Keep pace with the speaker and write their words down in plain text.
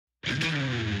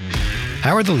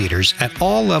How are the leaders at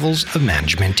all levels of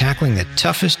management tackling the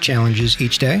toughest challenges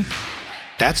each day?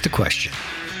 That's the question.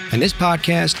 And this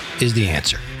podcast is the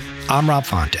answer. I'm Rob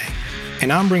Fonte,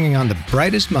 and I'm bringing on the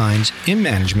brightest minds in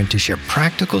management to share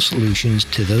practical solutions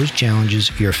to those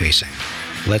challenges you're facing.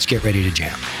 Let's get ready to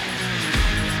jam.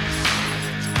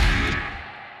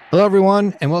 Hello,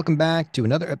 everyone, and welcome back to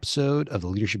another episode of the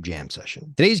Leadership Jam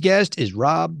Session. Today's guest is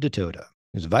Rob DiTota,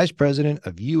 who's Vice President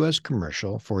of U.S.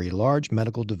 Commercial for a large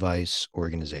medical device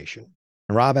organization.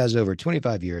 And Rob has over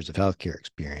 25 years of healthcare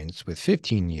experience with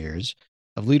 15 years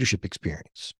of leadership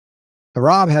experience. Now,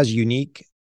 Rob has a unique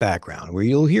background where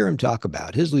you'll hear him talk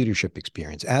about his leadership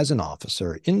experience as an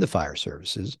officer in the fire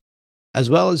services, as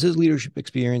well as his leadership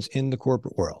experience in the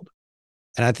corporate world.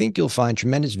 And I think you'll find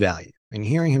tremendous value in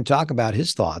hearing him talk about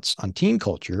his thoughts on team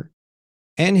culture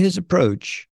and his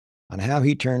approach on how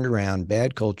he turned around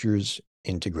bad cultures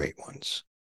into great ones.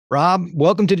 Rob,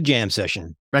 welcome to the jam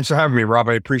session. Thanks for having me, Rob.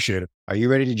 I appreciate it. Are you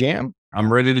ready to jam?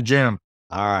 I'm ready to jam.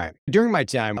 All right. During my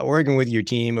time working with your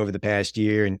team over the past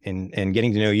year and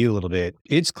getting to know you a little bit,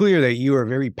 it's clear that you are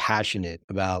very passionate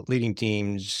about leading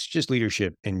teams, just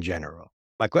leadership in general.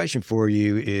 My question for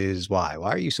you is why?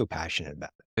 Why are you so passionate about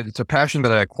it? It's a passion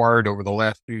that I acquired over the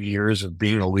last few years of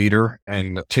being a leader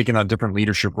and taking on different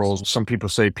leadership roles. Some people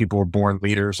say people are born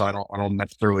leaders. I don't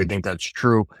necessarily think that's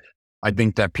true. I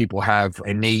think that people have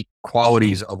innate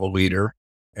qualities of a leader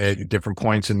at different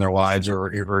points in their lives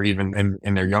or even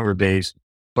in their younger days.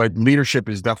 But leadership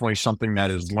is definitely something that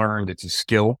is learned. It's a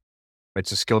skill.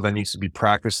 It's a skill that needs to be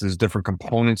practiced. There's different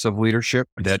components of leadership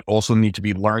that also need to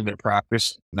be learned and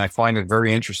practiced. And I find it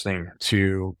very interesting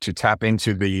to tap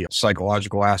into the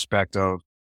psychological aspect of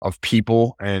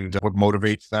people and what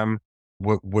motivates them,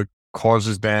 what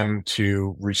causes them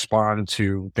to respond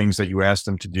to things that you ask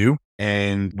them to do,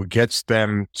 and what gets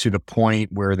them to the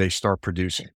point where they start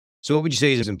producing. So what would you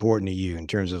say is important to you in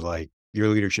terms of like your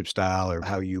leadership style or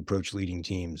how you approach leading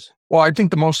teams? Well, I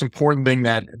think the most important thing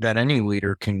that any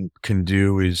leader can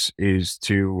do is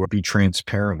to be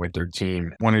transparent with their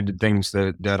team. One of the things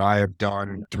that I have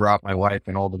done throughout my life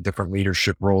and all the different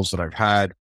leadership roles that I've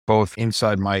had, both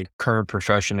inside my current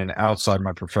profession and outside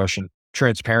my profession,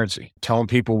 transparency, telling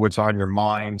people what's on your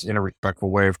mind in a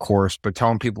respectful way, of course, but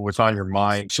telling people what's on your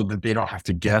mind so that they don't have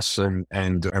to guess and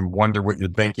wonder what you're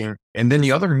thinking. And then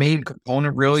the other main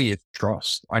component really is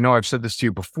trust. I know I've said this to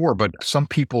you before, but some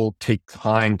people take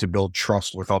time to build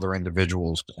trust with other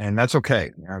individuals, and that's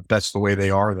okay. If that's the way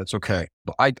they are, that's okay.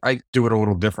 But I do it a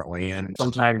little differently. And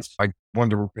sometimes I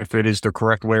wonder if it is the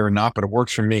correct way or not, but it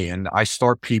works for me. And I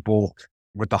start people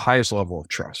with the highest level of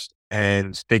trust.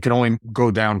 And they can only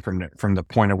go down from the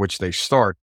point at which they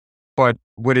start. But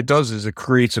what it does is it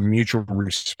creates a mutual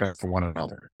respect for one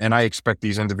another. And I expect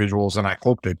these individuals, and I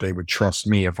hope that they would trust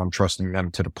me if I'm trusting them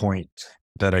to the point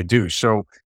that I do. So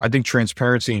I think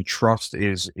transparency and trust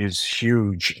is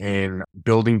huge in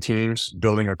building teams,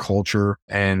 building a culture,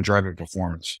 and driving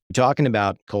performance. Talking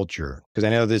about culture, because I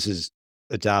know this is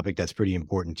a topic that's pretty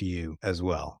important to you as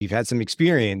well. You've had some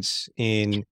experience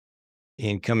in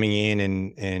coming in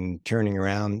and turning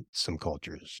around some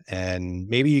cultures. And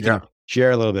maybe you can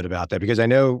share a little bit about that, because I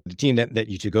know the team that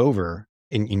you took over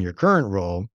in your current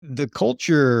role, the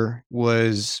culture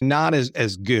was not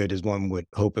as good as one would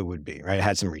hope it would be, right? It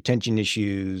had some retention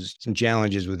issues, some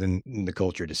challenges within the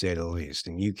culture, to say the least.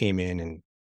 And you came in and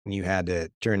you had to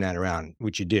turn that around,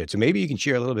 which you did. So maybe you can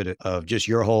share a little bit of just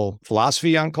your whole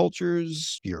philosophy on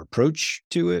cultures, your approach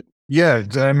to it. Yeah,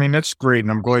 I mean, that's great. And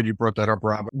I'm glad you brought that up,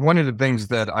 Rob. One of the things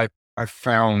that I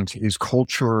found is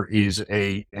culture is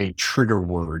a trigger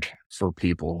word for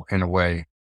people in a way.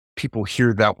 People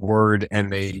hear that word and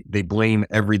they blame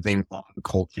everything on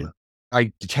culture.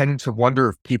 I tend to wonder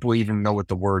if people even know what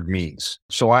the word means.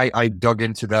 So I dug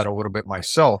into that a little bit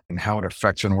myself and how it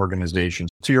affects an organization.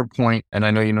 To your point, and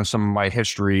I know you know some of my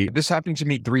history, this happened to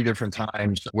me 3 different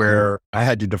times where I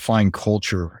had to define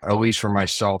culture, at least for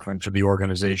myself and for the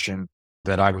organization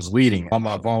that I was leading. I'm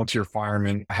a volunteer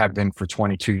fireman. I have been for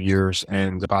 22 years,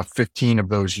 and about 15 of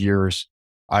those years,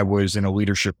 I was in a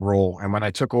leadership role. And when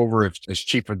I took over as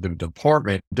chief of the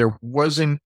department, there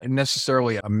wasn't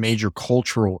necessarily a major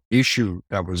cultural issue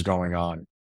that was going on.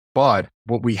 But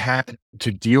what we had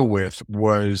to deal with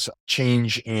was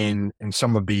change in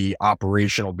some of the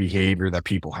operational behavior that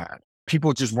people had.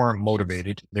 People just weren't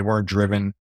motivated. They weren't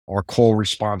driven. Our call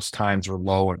response times were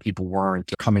low and people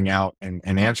weren't coming out and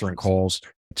answering calls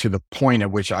to the point at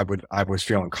which I was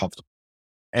feeling comfortable.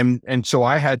 And so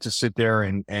I had to sit there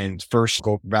and first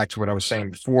go back to what I was saying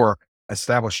before,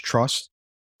 establish trust,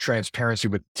 transparency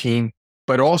with the team,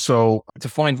 but also to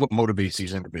find what motivates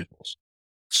these individuals.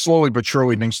 slowly but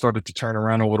surely things started to turn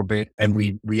around a little bit, and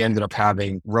we ended up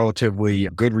having relatively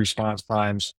good response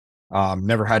times.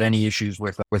 Never had any issues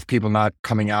with people not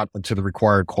coming out to the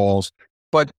required calls.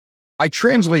 But I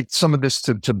translate some of this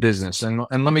to business, and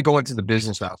let me go into the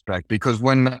business aspect, because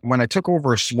when I took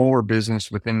over a smaller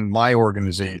business within my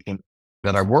organization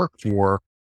that I work for,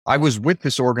 I was with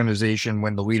this organization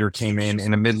when the leader came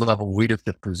in a mid-level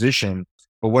leadership position,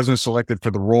 but wasn't selected for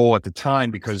the role at the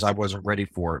time because I wasn't ready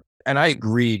for it. And I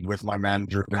agreed with my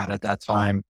manager that at that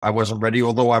time I wasn't ready,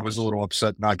 although I was a little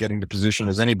upset not getting the position,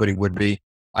 as anybody would be.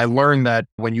 I learned that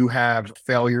when you have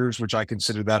failures, which I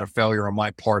consider that a failure on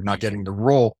my part, not getting the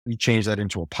role, you change that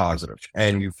into a positive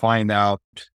and you find out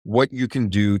what you can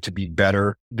do to be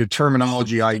better. The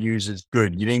terminology I use is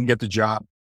good. You didn't get the job.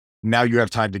 Now you have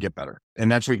time to get better.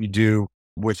 And that's what you do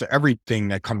with everything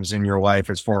that comes in your life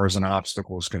as far as an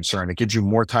obstacle is concerned. It gives you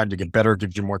more time to get better,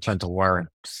 gives you more time to learn.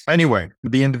 Anyway,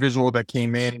 the individual that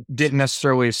came in didn't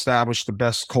necessarily establish the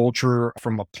best culture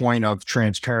from a point of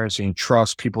transparency and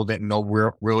trust. People didn't know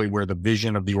really where the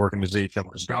vision of the organization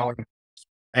was going.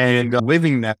 And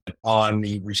living that on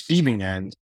the receiving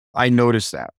end, I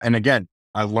noticed that. And again,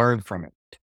 I learned from it.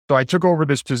 So I took over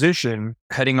this position,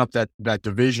 heading up that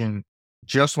division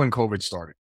just when COVID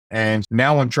started. And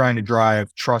now I'm trying to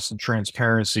drive trust and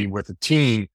transparency with a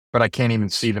team, but I can't even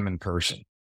see them in person.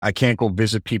 I can't go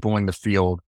visit people in the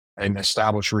field and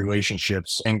establish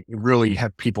relationships and really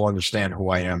have people understand who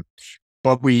I am.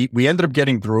 But we ended up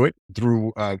getting through it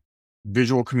through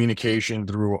visual communication,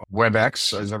 through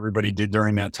WebEx, as everybody did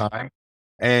during that time,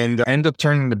 and ended up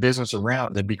turning the business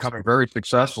around and becoming very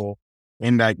successful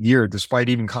in that year, despite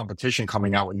even competition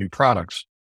coming out with new products.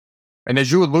 And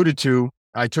as you alluded to,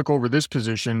 I took over this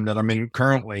position that I'm in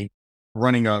currently,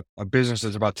 running a business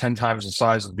that's about 10 times the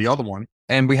size of the other one.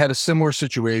 And we had a similar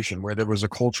situation where there was a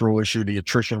cultural issue. The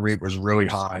attrition rate was really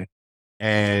high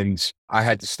and I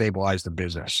had to stabilize the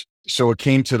business. So it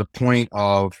came to the point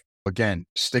of, again,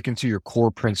 sticking to your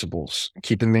core principles,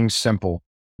 keeping things simple,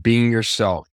 being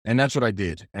yourself. And that's what I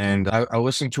did. And I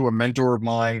listened to a mentor of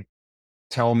mine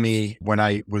tell me when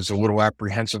I was a little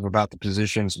apprehensive about the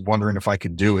positions, wondering if I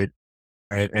could do it.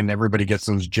 And everybody gets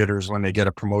those jitters when they get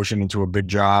a promotion into a big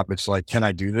job. It's like, can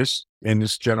I do this? And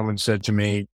this gentleman said to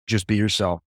me, just be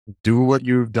yourself. Do what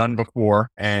you've done before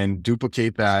and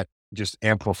duplicate that. Just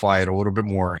amplify it a little bit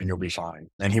more and you'll be fine.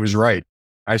 And he was right.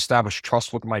 I established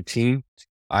trust with my team.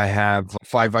 I have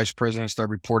 5 vice presidents that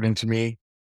report into me,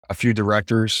 a few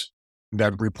directors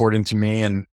that report into me.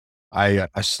 And I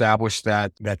established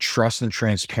that trust and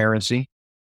transparency,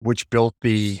 which built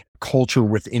the culture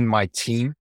within my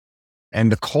team. And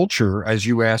the culture, as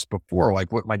you asked before,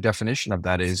 like what my definition of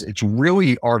that is, it's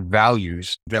really our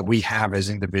values that we have as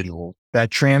individuals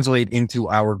that translate into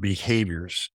our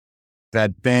behaviors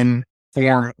that then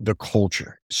form the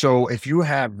culture. So if you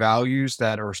have values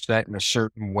that are set in a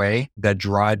certain way that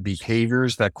drive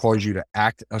behaviors that cause you to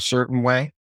act a certain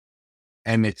way,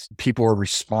 and people are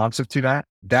responsive to that,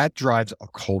 that drives a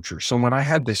culture. So when I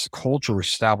had this culture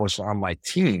established on my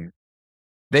team,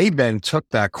 they then took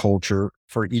that culture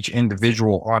for each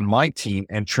individual on my team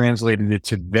and translated it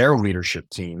to their leadership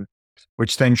team,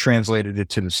 which then translated it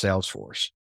to the sales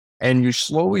force. And you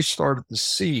slowly started to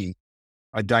see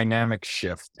a dynamic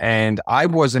shift. And I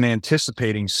wasn't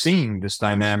anticipating seeing this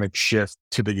dynamic shift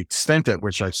to the extent at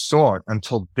which I saw it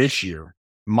until this year.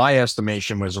 My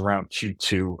estimation was around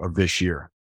Q2 of this year.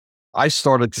 I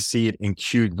started to see it in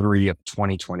Q3 of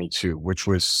 2022, which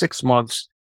was 6 months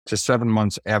to 7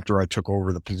 months after I took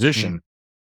over the position.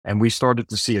 And we started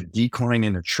to see a decline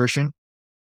in attrition,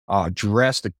 a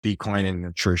drastic decline in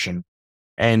attrition.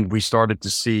 And we started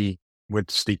to see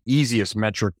what's the easiest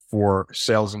metric for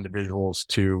sales individuals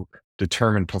to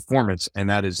determine performance, and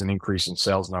that is an increase in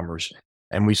sales numbers.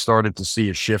 And we started to see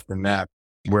a shift in that,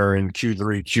 where in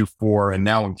Q3, Q4, and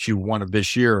now in Q1 of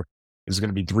this year, is going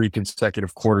to be 3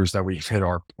 consecutive quarters that we've hit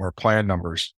our plan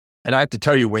numbers. And I have to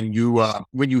tell you, when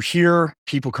you hear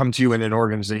people come to you in an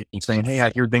organization saying, "Hey, I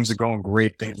hear things are going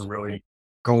great, things are really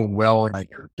going well, and I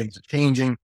hear things are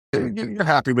changing," you're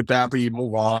happy with that, but you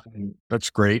move on. And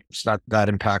that's great. It's not that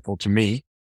impactful to me.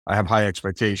 I have high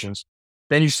expectations.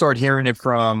 Then you start hearing it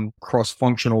from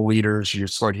cross-functional leaders. You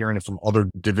start hearing it from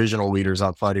other divisional leaders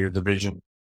outside of your division.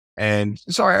 And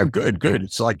sorry, good.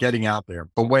 It's like getting out there.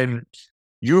 But when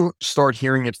you start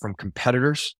hearing it from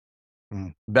competitors,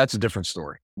 that's a different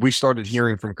story. We started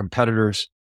hearing from competitors,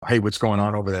 "Hey, what's going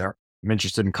on over there? I'm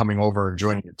interested in coming over and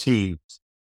joining your team."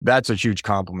 That's a huge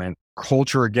compliment.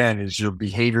 Culture, again, is your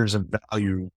behaviors and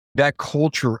value. That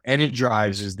culture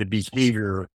energizes the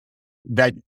behavior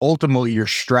that ultimately your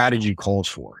strategy calls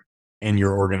for in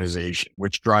your organization,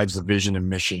 which drives the vision and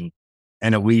mission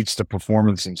and it leads to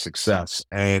performance and success.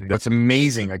 And that's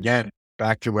amazing. Again,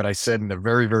 back to what I said in the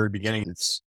very, very beginning,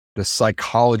 it's the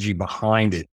psychology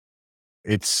behind it.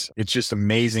 It's just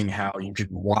amazing how you could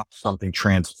watch something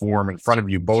transform in front of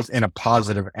you, both in a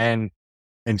positive and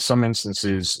in some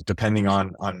instances, depending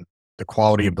on the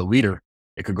quality of the leader,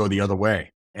 it could go the other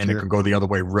way, and it Sure. could go the other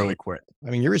way really quick. I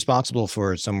mean, you're responsible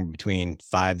for somewhere between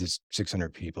 500 to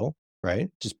 600 people, right?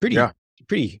 Just Yeah.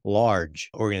 pretty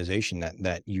large organization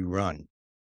that you run,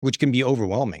 which can be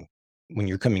overwhelming when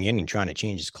you're coming in and trying to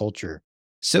change this culture.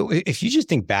 So if you just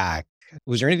think back,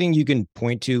 was there anything you can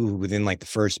point to within like the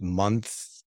first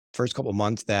couple of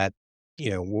months that,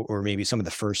 or maybe some of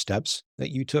the first steps that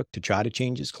you took to try to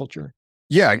change this culture?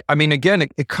 Yeah. I mean, again,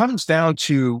 it comes down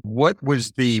to what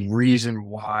was the reason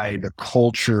why the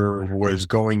culture was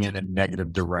going in a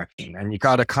negative direction. And you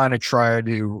got to kind of try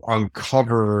to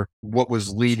uncover what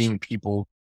was leading people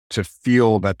to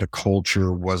feel that the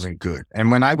culture wasn't good.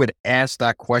 And when I would ask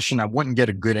that question, I wouldn't get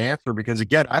a good answer because,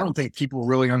 again, I don't think people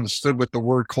really understood what the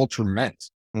word culture meant.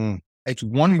 Mm, It's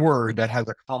one word that has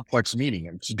a complex meaning.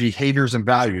 It's behaviors and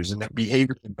values, and that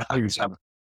behaviors and values have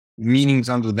meanings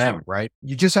under them, right?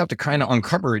 You just have to kind of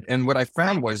uncover it. And what I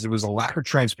found was there was a lack of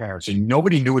transparency.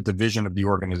 Nobody knew what the vision of the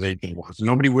organization was.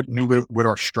 Nobody knew what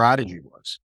our strategy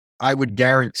was. I would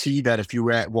guarantee that if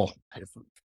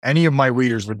any of my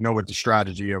leaders would know what the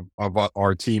strategy of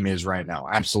our team is right now,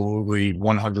 absolutely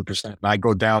 100%. And I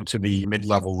go down to the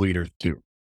mid-level leaders too.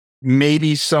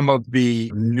 Maybe some of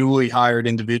the newly hired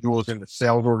individuals in the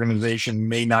sales organization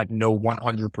may not know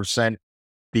 100%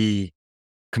 the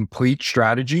complete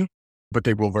strategy, but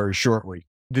they will very shortly.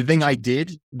 The thing I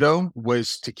did though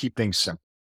was to keep things simple.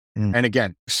 mm, And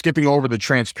again, skipping over the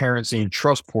transparency and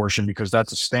trust portion, because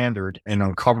that's a standard, and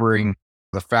uncovering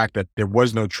the fact that there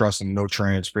was no trust and no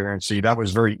transparency. That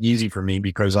was very easy for me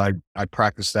because I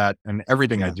practice that in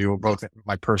everything I yeah. do, both in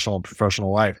my personal and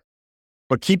professional life.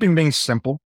 But keeping things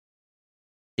simple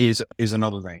is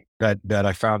another thing that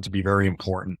I found to be very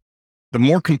important. The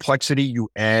more complexity you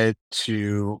add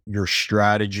to your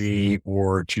strategy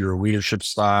or to your leadership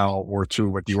style or to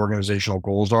what the organizational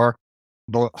goals are,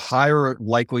 the higher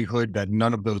likelihood that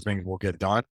none of those things will get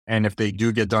done. And if they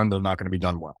do get done, they're not going to be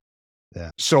done well.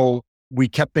 Yeah. So we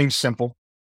kept things simple.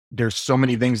 There's so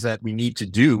many things that we need to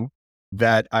do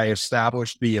that I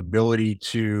established the ability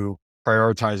to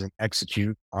prioritize and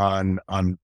execute on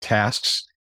tasks.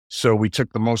 So we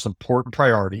took the most important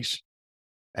priorities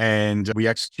and we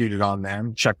executed on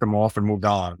them, checked them off, and moved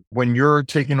on. When you're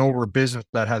taking over a business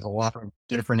that has a lot of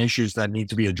different issues that need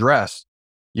to be addressed,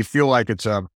 you feel like it's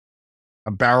a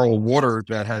barrel of water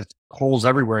that has holes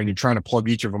everywhere, and you're trying to plug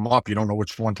each of them up. You don't know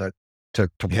which one to Yeah.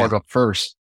 plug up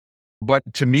first. But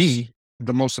to me,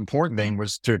 the most important thing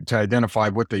was to identify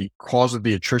what the cause of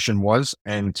the attrition was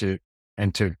and to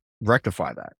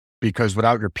rectify that. Because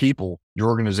without your people, your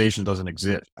organization doesn't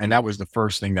exist. And that was the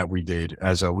first thing that we did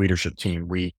as a leadership team.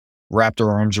 We wrapped our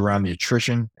arms around the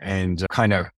attrition and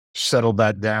kind of settled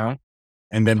that down,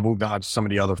 and then moved on to some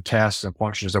of the other tasks and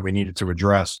functions that we needed to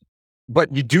address.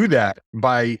 But you do that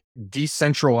by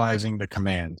decentralizing the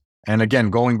command. And again,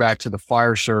 going back to the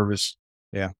fire service,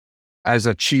 Yeah. as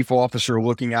a chief officer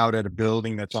looking out at a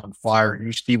building that's on fire,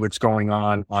 you see what's going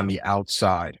on the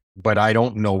outside, but I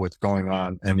don't know what's going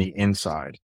on the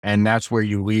inside. And that's where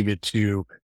you leave it to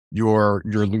your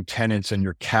lieutenants and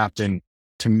your captain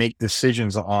to make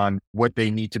decisions on what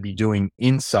they need to be doing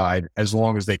inside, as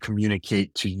long as they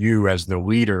communicate to you as the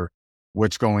leader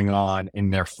what's going on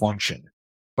in their function.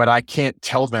 But I can't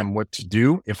tell them what to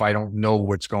do if I don't know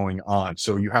what's going on.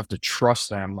 So you have to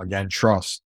trust them, again,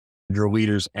 trust your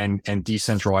leaders, and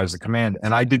decentralize the command.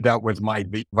 And I did that with my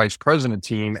vice president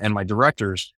team and my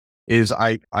directors. Is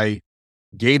I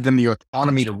gave them the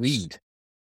autonomy to lead.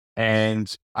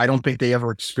 And I don't think they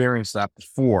ever experienced that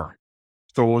before.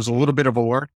 So it was a little bit of a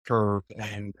learning curve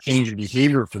and change in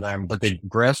behavior for them, but they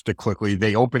grasped it quickly.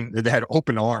 They had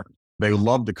open arms. They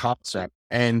loved the concept.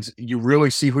 And you really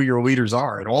see who your leaders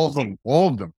are. And all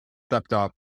of them stepped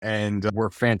up and were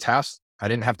fantastic. I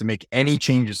didn't have to make any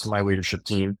changes to my leadership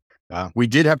team. We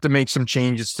did have to make some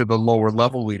changes to the lower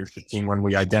level leadership team when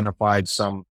we identified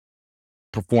some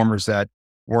performers that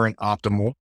weren't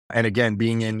optimal. And again,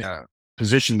 being in a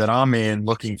position that I'm in,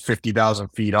 looking 50,000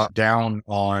 feet up, down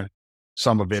on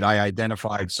some of it, I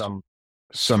identified some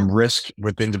risk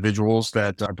with individuals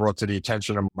that I brought to the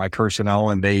attention of my personnel,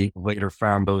 and they later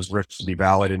found those risks to be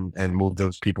valid and moved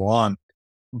those people on.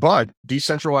 But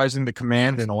decentralizing the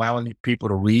command and allowing people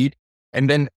to lead, and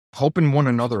then helping one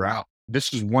another out.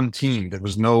 This was one team. There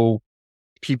was no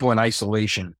people in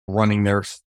isolation running their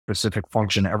specific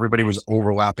function. Everybody was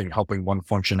overlapping, helping one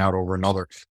function out over another.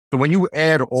 So when you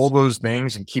add all those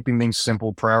things and keeping things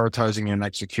simple, prioritizing and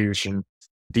execution,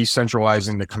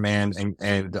 decentralizing the command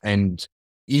and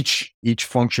each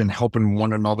function helping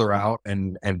one another out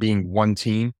and being one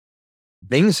team,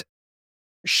 things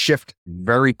shift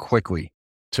very quickly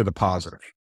to the positive.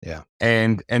 Yeah.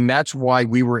 And that's why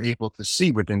we were able to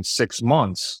see within 6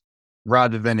 months,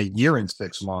 rather than a year and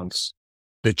 6 months,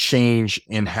 the change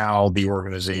in how the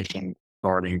organization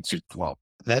starting to flow.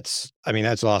 That's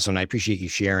awesome. I appreciate you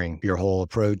sharing your whole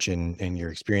approach and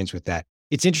your experience with that.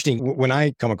 It's interesting when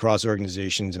I come across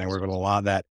organizations, and I work with a lot of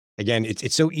that. Again,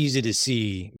 it's so easy to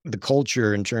see the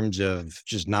culture in terms of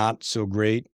just not so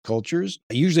great cultures.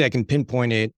 Usually I can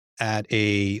pinpoint it at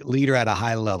a leader at a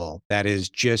high level that is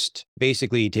just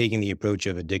basically taking the approach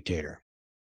of a dictator,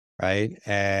 right?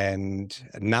 And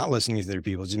not listening to their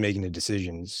people, just making the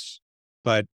decisions.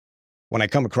 But when I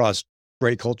come across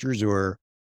great cultures or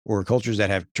cultures that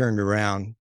have turned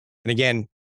around, and again,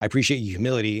 I appreciate your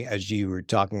humility as you were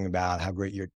talking about how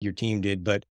great your team did.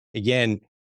 But again,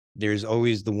 there's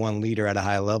always the one leader at a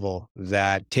high level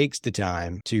that takes the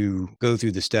time to go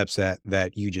through the steps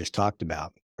that you just talked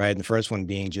about, right? And the first one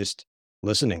being just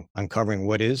listening, uncovering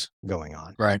what is going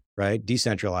on, Right. right?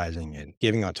 Decentralizing it,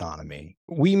 giving autonomy.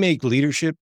 We make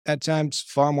leadership at times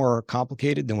far more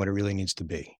complicated than what it really needs to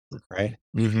be, right?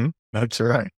 Mm-hmm. That's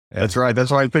right. Yeah. That's right.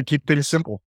 That's why I think keep things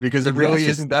simple, because it really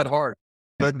isn't that hard.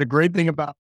 But the great thing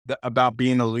about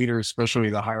being a leader, especially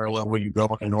the higher level you go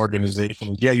in an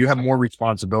organization, yeah, you have more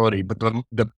responsibility, but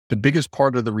the biggest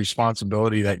part of the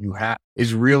responsibility that you have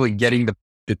is really getting the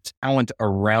talent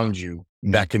around you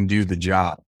that can do the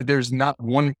job. There's not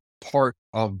one part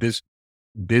of this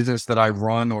business that I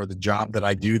run or the job that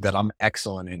I do that I'm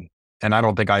excellent in. And I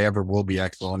don't think I ever will be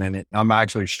excellent in it. I'm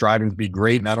actually striving to be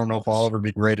great, and I don't know if I'll ever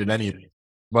be great at any of it.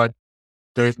 But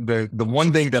the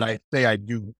one thing that I say I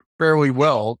do fairly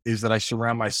well is that I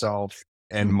surround myself,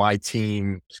 and my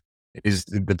team is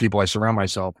the people I surround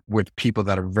myself with, people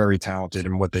that are very talented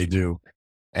in what they do.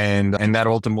 And that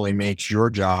ultimately makes your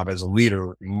job as a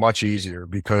leader much easier,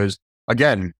 because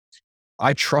again,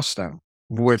 I trust them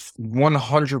with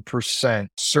 100%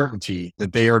 certainty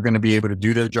that they are going to be able to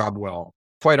do their job well.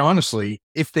 Quite honestly,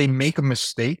 if they make a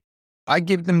mistake, I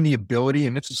give them the ability,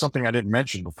 and this is something I didn't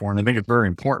mention before, and I think it's very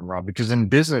important, Rob, because in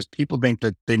business, people think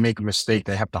that they make a mistake,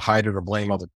 they have to hide it or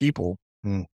blame other people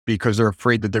because they're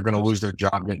afraid that they're going to lose their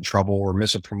job, get in trouble, or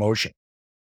miss a promotion.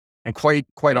 And quite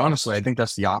honestly, I think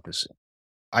that's the opposite.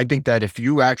 I think that if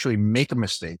you actually make a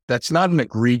mistake, that's not an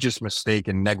egregious mistake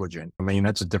and negligent. I mean,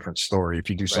 that's a different story if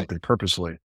you do something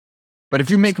purposely. But if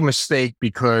you make a mistake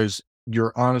because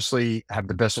you're honestly have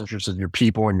the best interests of your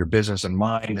people and your business in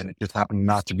mind, and it just happened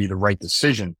not to be the right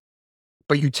decision,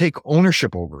 but you take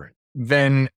ownership over it,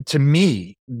 then to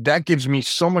me, that gives me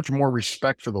so much more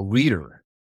respect for the leader,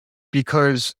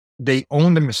 because they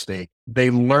own the mistake. They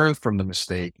learned from the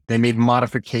mistake. They made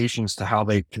modifications to how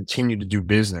they continue to do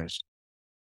business.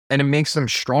 And it makes them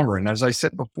stronger. And as I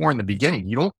said before in the beginning,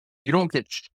 you don't get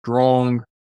strong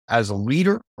as a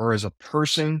leader or as a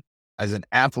person, as an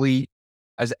athlete,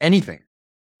 as anything,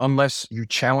 unless you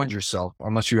challenge yourself,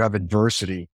 unless you have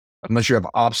adversity, unless you have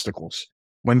obstacles.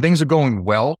 When things are going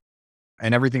well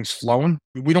and everything's flowing,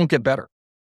 we don't get better.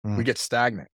 We get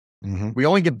stagnant. We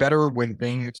only get better when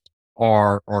things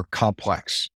are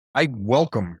complex. I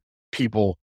welcome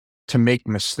people to make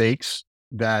mistakes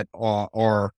that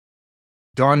are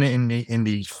done in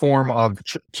the form of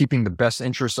keeping the best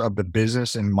interests of the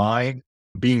business in mind,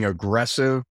 being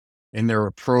aggressive in their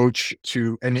approach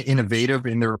to, and innovative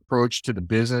in their approach to the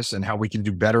business and how we can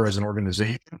do better as an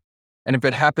organization. And if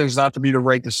it happens not to be the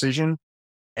right decision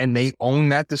and they own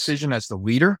that decision as the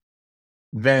leader,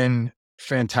 then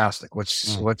fantastic.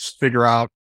 Let's figure out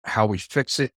how we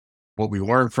fix it, what we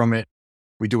learn from it.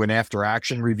 We do an after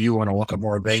action review on a lot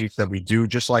more things that we do,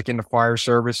 just like in the fire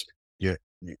service.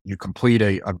 You complete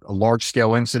a large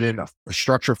scale incident, a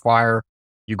structure fire.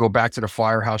 You go back to the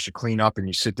firehouse, you clean up, and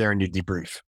you sit there and you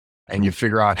debrief, and you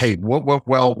figure out, hey, what went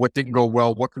well, what didn't go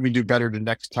well, what can we do better the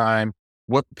next time?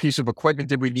 What piece of equipment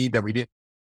did we need that we didn't?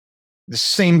 The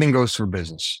same thing goes for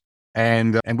business,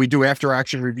 and we do after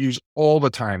action reviews all the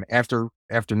time after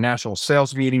national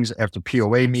sales meetings, after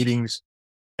POA meetings,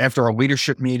 after our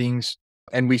leadership meetings,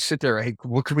 and we sit there. Hey,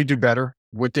 what could we do better?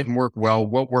 What didn't work well?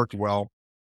 What worked well?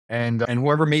 And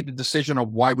whoever made the decision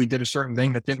of why we did a certain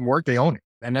thing that didn't work, they own it.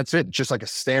 And that's it, just like a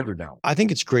standard now. I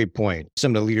think it's a great point.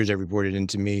 Some of the leaders that reported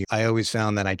into me, I always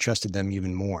found that I trusted them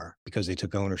even more because they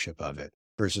took ownership of it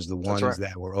versus the ones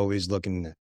that were always looking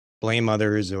to blame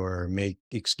others or make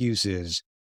excuses.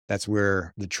 That's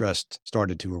where the trust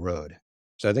started to erode.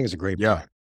 So I think it's a great point.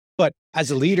 But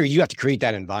as a leader, you have to create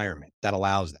that environment that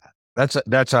allows that.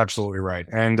 That's absolutely right.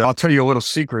 And I'll tell you a little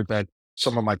secret that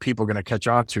some of my people are going to catch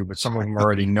on to, but some of them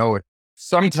already know it.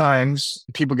 Sometimes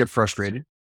people get frustrated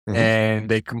Mhm. and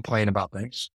they complain about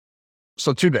things.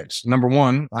 So two things. Number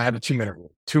one, I have a 2 minute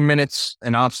rule. 2 minutes,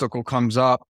 an obstacle comes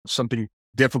up, something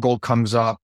difficult comes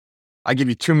up. I give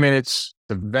you 2 minutes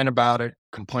to vent about it,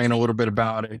 complain a little bit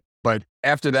about it. But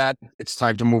after that, it's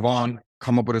time to move on,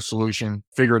 come up with a solution,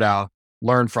 figure it out,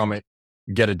 learn from it,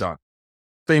 get it done.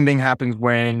 Same thing happens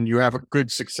when you have a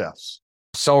good success.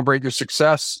 Celebrate your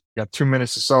success. You got 2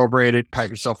 minutes to celebrate it, pat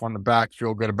yourself on the back,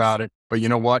 feel good about it. But you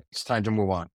know what? It's time to move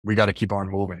on. We got to keep on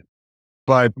moving.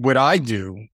 But what I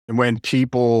do when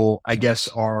people, I guess,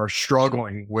 are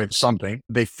struggling with something,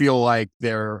 they feel like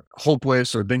they're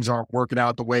hopeless or things aren't working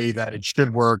out the way that it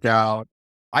should work out.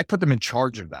 I put them in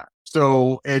charge of that.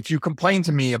 So if you complain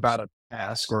to me about a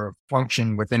task or a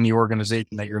function within the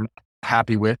organization that you're not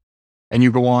happy with, and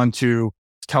you go on to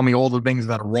tell me all the things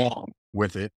that are wrong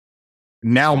with it,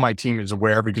 now my team is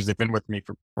aware because they've been with me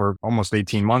for almost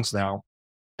 18 months now.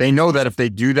 They know that if they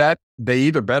do that, they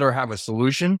either better have a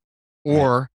solution Right.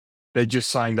 or they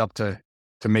just signed up to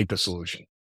make the solution.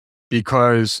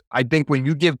 Because I think when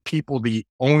you give people the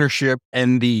ownership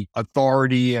and the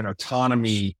authority and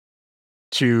autonomy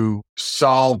to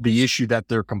solve the issue that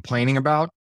they're complaining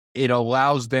about, it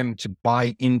allows them to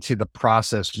buy into the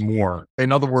process more.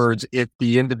 In other words, if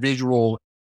the individual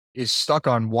is stuck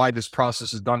on why this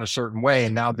process is done a certain way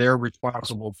and now they're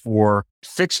responsible for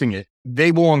fixing it,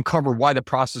 they will uncover why the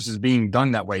process is being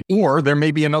done that way. Or there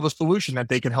may be another solution that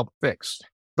they can help fix.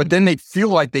 But then they feel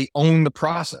like they own the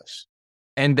process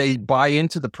and they buy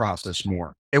into the process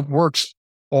more. It works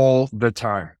all the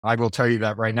time. I will tell you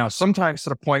that right now. Sometimes to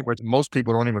the point where most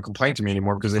people don't even complain to me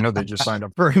anymore because they know they just signed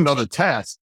up for another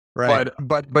task. Right.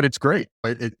 But it's great.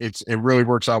 It really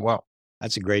works out well.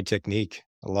 That's a great technique.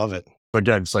 I love it.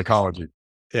 Again, psychology.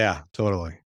 Yeah,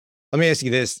 totally. Let me ask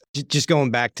you this, just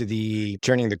going back to the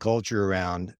turning the culture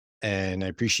around, and I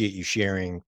appreciate you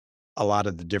sharing a lot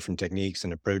of the different techniques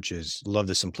and approaches. Love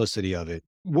the simplicity of it.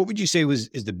 What would you say is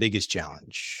the biggest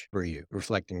challenge for you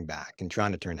reflecting back and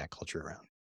trying to turn that culture around?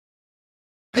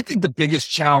 I think the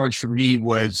biggest challenge for me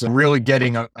was really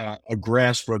getting a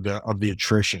grasp of the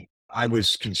attrition. I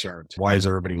was concerned. Why is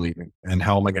everybody leaving? And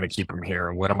how am I going to keep them here?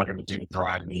 And what am I going to do to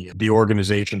drive the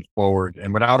organization forward?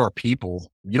 And without our people,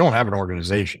 you don't have an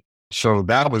organization. So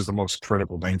that was the most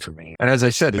critical thing for me. And as I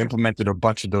said, I implemented a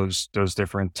bunch of those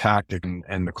different tactics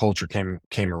and the culture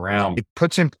came around. It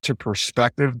puts into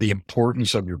perspective the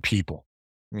importance of your people.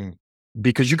 Mm.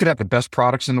 Because you could have the best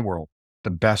products in the world,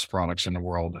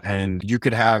 and you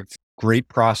could have great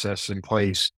process in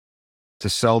place to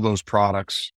sell those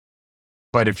products.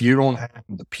 But if you don't have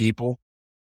the people,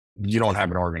 you don't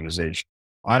have an organization.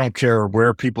 I don't care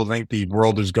where people think the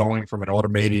world is going from an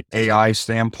automated AI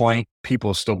standpoint,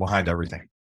 people are still behind everything.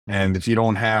 And if you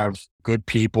don't have good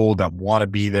people that want to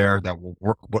be there, that will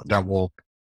work, that will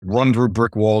run through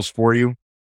brick walls for you,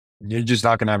 you're just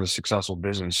not going to have a successful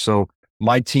business. So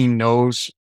my team knows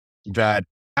that.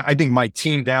 I think my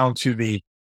team down to the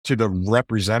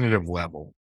representative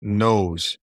level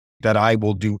knows that I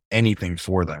will do anything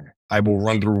for them. I will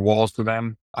run through walls for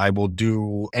them. I will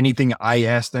do anything I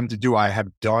ask them to do. I have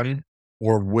done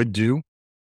or would do.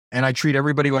 And I treat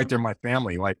everybody like they're my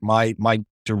family. Like my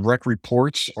direct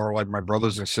reports are like my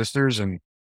brothers and sisters, and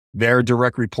their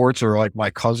direct reports are like my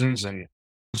cousins, and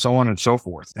so on and so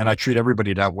forth. And I treat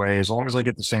everybody that way. As long as I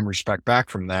get the same respect back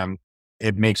from them,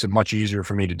 it makes it much easier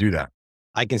for me to do that.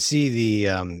 I can see the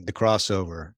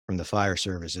crossover from the fire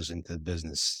services into the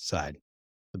business side.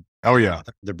 Oh yeah.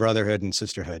 The brotherhood and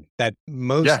sisterhood that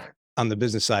most Yeah. on the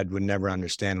business side would never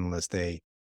understand unless they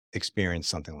experience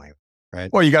something like that,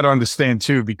 right? Well, you got to understand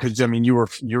too, because I mean, you're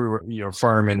a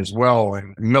fireman as well,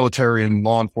 and military and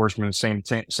law enforcement, same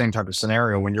type of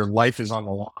scenario. When your life is on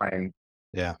the line,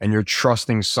 Yeah. and you're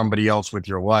trusting somebody else with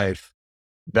your life,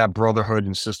 that brotherhood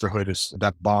and sisterhood is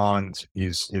that bond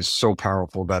is so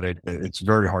powerful that it's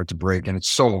very hard to break, and it's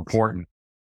so important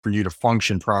for you to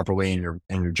function properly in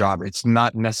your job. It's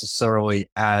not necessarily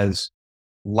as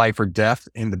life or death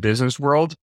in the business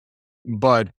world,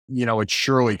 but it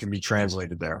surely can be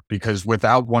translated there, because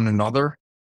without one another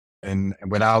and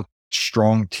without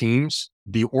strong teams,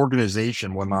 the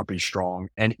organization will not be strong,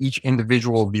 and each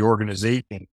individual of the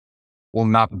organization will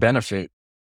not benefit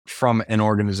from an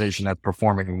organization that's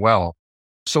performing well.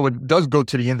 So it does go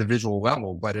to the individual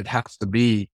level, but it has to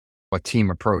be a team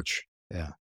approach. Yeah,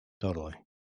 totally.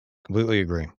 Completely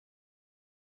agree.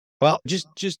 Well,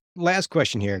 just last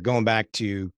question here, going back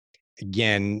to,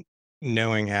 again,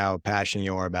 knowing how passionate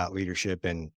you are about leadership,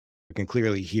 and you can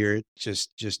clearly hear it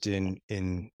just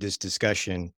in this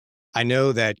discussion. I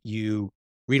know that you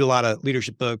read a lot of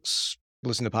leadership books,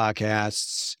 listen to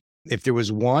podcasts. If there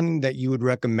was one that you would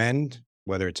recommend,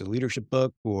 whether it's a leadership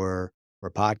book or a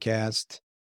podcast,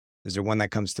 is there one that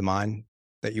comes to mind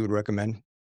that you would recommend?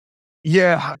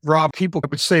 Yeah, Rob, people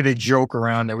would say they joke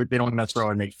around. They don't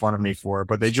necessarily make fun of me for it,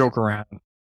 but they joke around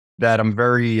that I'm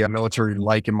very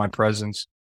military-like in my presence.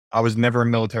 I was never a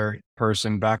military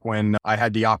person back when I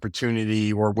had the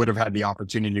opportunity or would have had the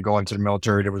opportunity to go into the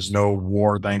military. There was no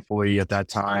war, thankfully, at that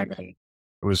time. And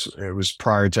it was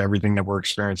prior to everything that we're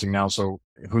experiencing now. So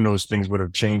who knows, things would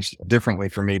have changed differently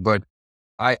for me. But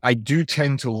I do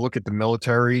tend to look at the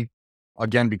military,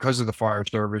 again, because of the fire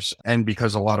service and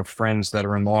because a lot of friends that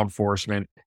are in law enforcement.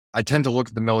 I tend to look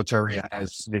at the military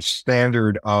as the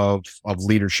standard of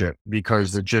leadership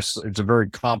because it's a very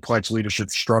complex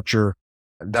leadership structure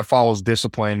that follows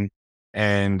discipline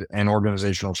and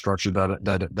organizational structure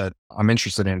that I'm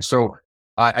interested in. So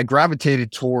I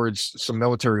gravitated towards some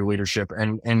military leadership,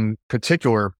 and in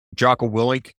particular, Jocko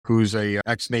Willink, who's a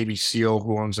ex-Navy SEAL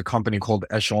who owns a company called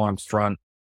Echelon Front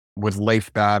with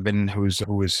Leif Babin, who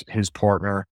is his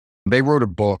partner. They wrote a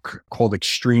book called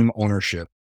Extreme Ownership.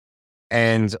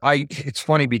 And it's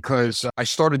funny because I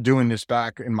started doing this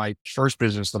back in my first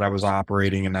business that I was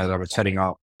operating and that I was heading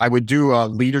up. I would do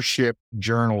leadership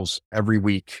journals every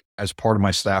week as part of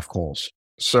my staff calls.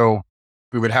 So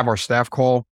we would have our staff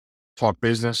call, talk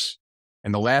business.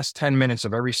 And the last 10 minutes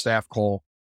of every staff call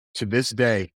to this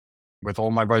day, with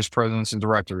all my vice presidents and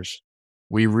directors,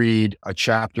 we read a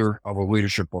chapter of a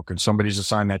leadership book, and somebody's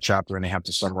assigned that chapter and they have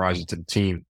to summarize it to the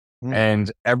team. Mm.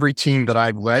 And every team that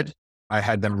I've led, I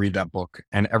had them read that book,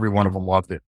 and every one of them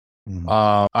loved it.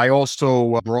 Mm. I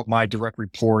also wrote my direct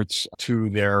reports to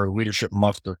their leadership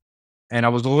muster. And I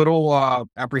was a little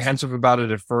apprehensive about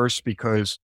it at first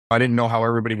because I didn't know how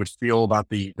everybody would feel about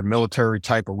the military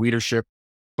type of leadership.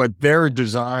 But their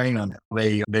design and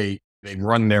they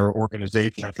run their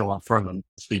organization, I feel up front of them,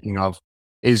 speaking of,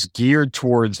 is geared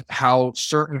towards how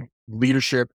certain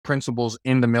leadership principles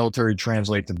in the military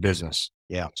translate to business.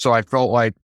 Yeah. So I felt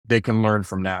like they can learn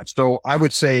from that. So I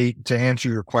would say, to answer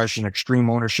your question, Extreme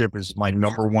Ownership is my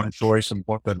number one choice and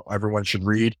book that everyone should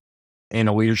read in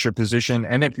a leadership position.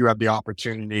 And if you have the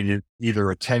opportunity to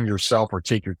either attend yourself or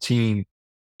take your team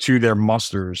to their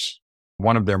musters,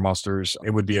 one of their musters, it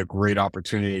would be a great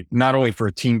opportunity, not only for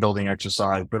a team building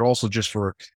exercise, but also just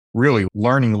for really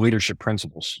learning leadership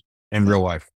principles in real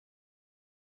life.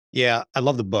 Yeah, I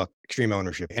love the book, Extreme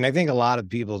Ownership. And I think a lot of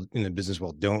people in the business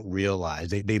world don't realize,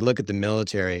 they look at the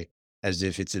military as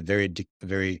if it's a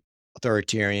very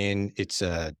authoritarian, it's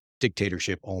a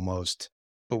dictatorship almost.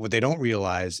 But what they don't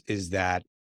realize is that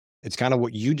it's kind of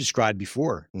what you described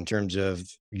before in terms of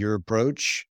your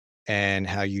approach and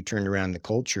how you turned around the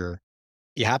culture.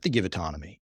 You have to give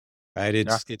autonomy, right?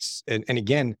 And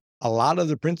again, a lot of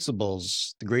the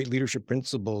principles, the great leadership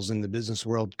principles in the business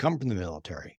world come from the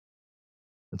military.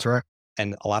 That's right.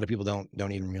 And a lot of people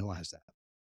don't even realize that.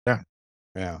 Yeah.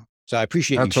 Yeah. So I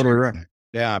appreciate That's totally right.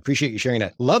 Yeah. I appreciate you sharing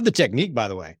that. Love the technique, by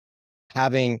the way.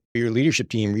 Having your leadership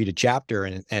team read a chapter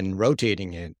and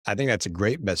rotating it. I think that's a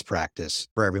great best practice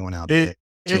for everyone out there.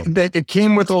 It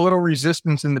came with a little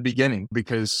resistance in the beginning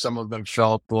because some of them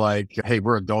felt like, hey,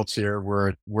 we're adults here. We're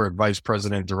at vice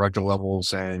president, director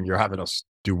levels, and you're having us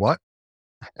do what?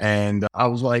 And I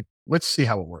was like, let's see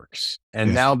how it works.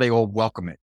 And now they all welcome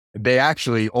it. They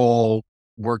actually all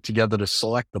work together to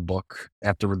select the book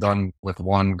after we're done with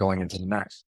one going into the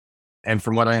next. And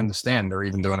from what I understand, they're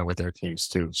even doing it with their teams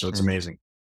too. So it's amazing.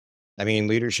 I mean,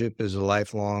 leadership is a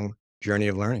lifelong journey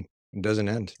of learning. It doesn't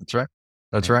end. That's right.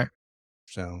 That's right.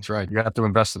 So that's right. You have to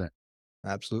invest in it.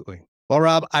 Absolutely. Well,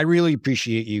 Rob, I really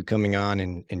appreciate you coming on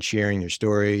and sharing your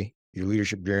story, your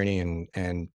leadership journey,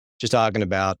 and just talking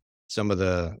about some of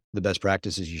the best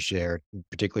practices you shared,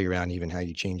 particularly around even how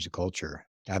you change the culture.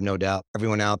 I have no doubt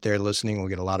everyone out there listening will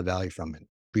get a lot of value from it.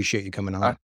 Appreciate you coming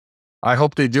on. I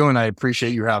hope they do, and I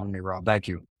appreciate you having me, Rob. Thank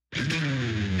you.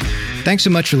 Thanks so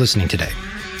much for listening today.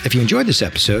 If you enjoyed this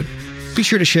episode, be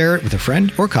sure to share it with a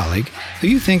friend or colleague who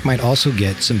you think might also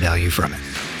get some value from it.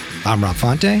 I'm Rob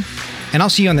Fonte, and I'll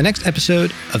see you on the next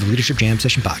episode of the Leadership Jam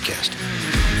Session podcast.